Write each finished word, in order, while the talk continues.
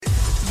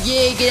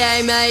Yeah,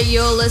 g'day mate,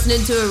 you're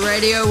listening to a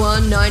Radio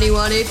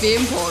 191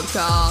 FM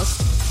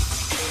podcast.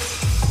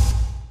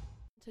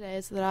 Today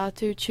is the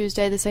Ratu,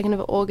 Tuesday the 2nd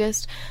of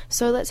August,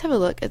 so let's have a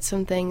look at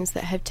some things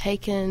that have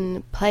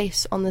taken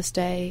place on this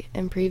day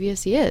in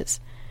previous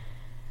years.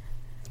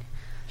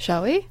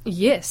 Shall we?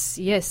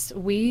 Yes,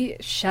 we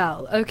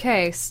shall.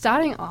 Okay,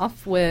 starting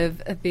off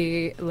with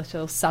the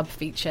little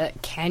sub-feature,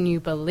 Can you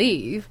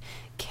believe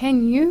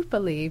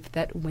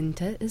that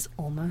winter is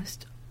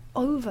almost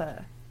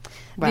over?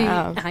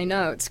 Wow. I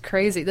know, it's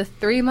crazy. The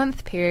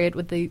 3-month period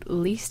with the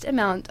least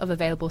amount of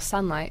available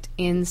sunlight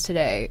ends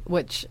today,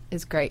 which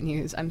is great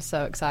news. I'm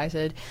so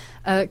excited.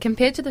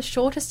 Compared to the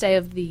shortest day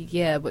of the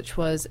year, which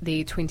was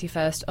the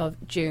 21st of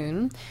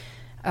June,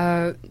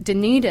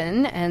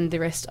 Dunedin and the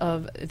rest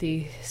of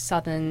the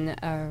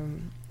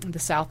the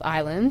South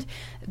Island,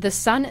 the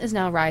sun is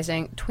now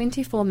rising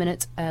 24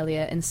 minutes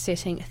earlier and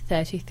setting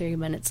 33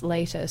 minutes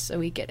later, so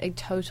we get a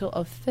total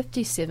of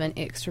 57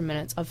 extra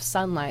minutes of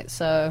sunlight.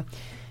 So,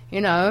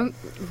 you know,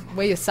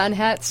 wear your sun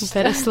hats.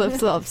 Better slip,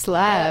 slop,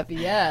 slap.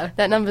 Yeah.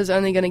 That number's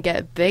only going to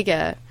get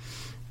bigger.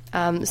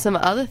 Some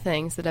other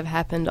things that have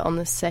happened on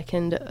the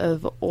 2nd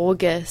of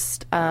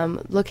August,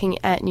 looking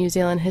at New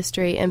Zealand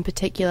history in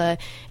particular,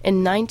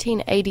 in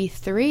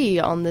 1983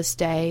 on this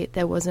day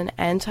there was an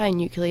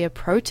anti-nuclear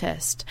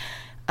protest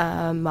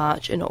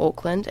march in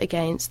Auckland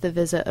against the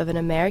visit of an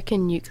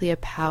American nuclear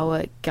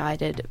power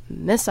guided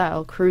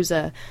missile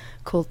cruiser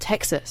called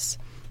Texas.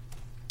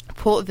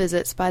 Port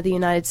visits by the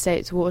United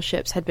States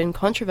warships had been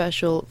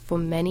controversial for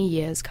many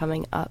years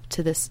coming up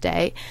to this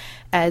day,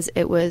 as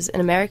it was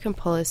an American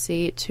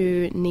policy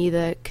to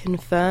neither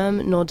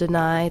confirm nor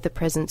deny the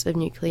presence of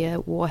nuclear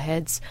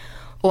warheads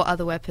or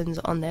other weapons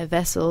on their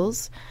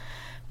vessels.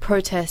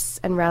 Protests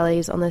and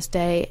rallies on this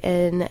day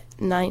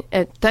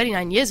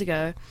 39 years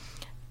ago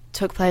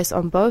took place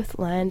on both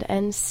land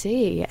and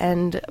sea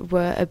and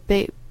were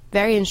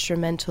very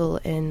instrumental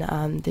in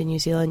the New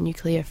Zealand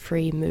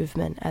nuclear-free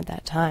movement at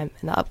that time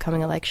in the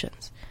upcoming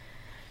elections.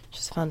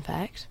 Just a fun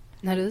fact.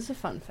 That is a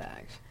fun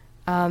fact.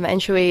 And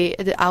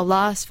our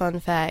last fun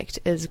fact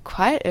is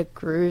quite a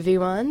groovy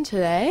one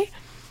today.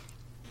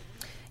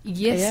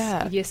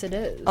 Yes, it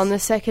is. On the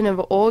 2nd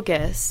of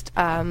August,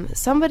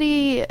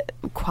 somebody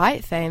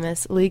quite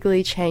famous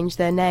legally changed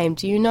their name.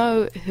 Do you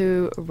know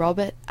who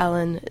Robert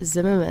Allen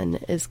Zimmerman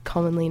is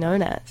commonly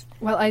known as?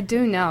 Well, I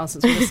do now,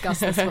 since we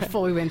discussed this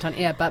before we went on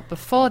air, but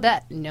before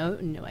that, no,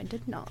 I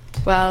did not.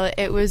 Well,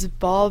 it was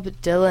Bob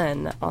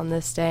Dylan on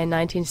this day in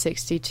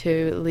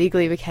 1962,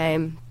 legally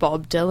became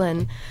Bob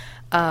Dylan,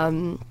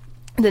 the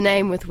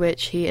name with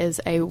which he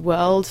is a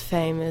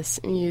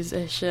world-famous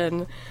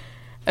musician,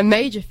 a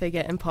major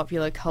figure in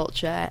popular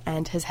culture,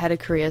 and has had a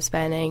career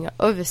spanning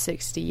over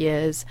 60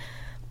 years.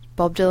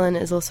 Bob Dylan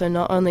is also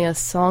not only a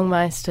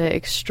songmeister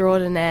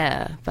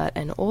extraordinaire, but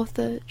an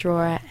author,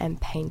 drawer, and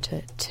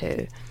painter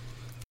too.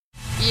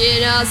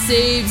 Yeah, now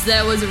Siebes,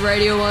 that was a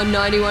Radio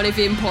 191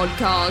 FM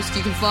podcast.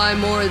 You can find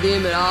more of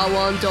them at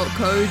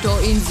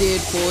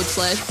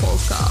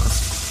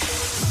r1.co.nz/podcast.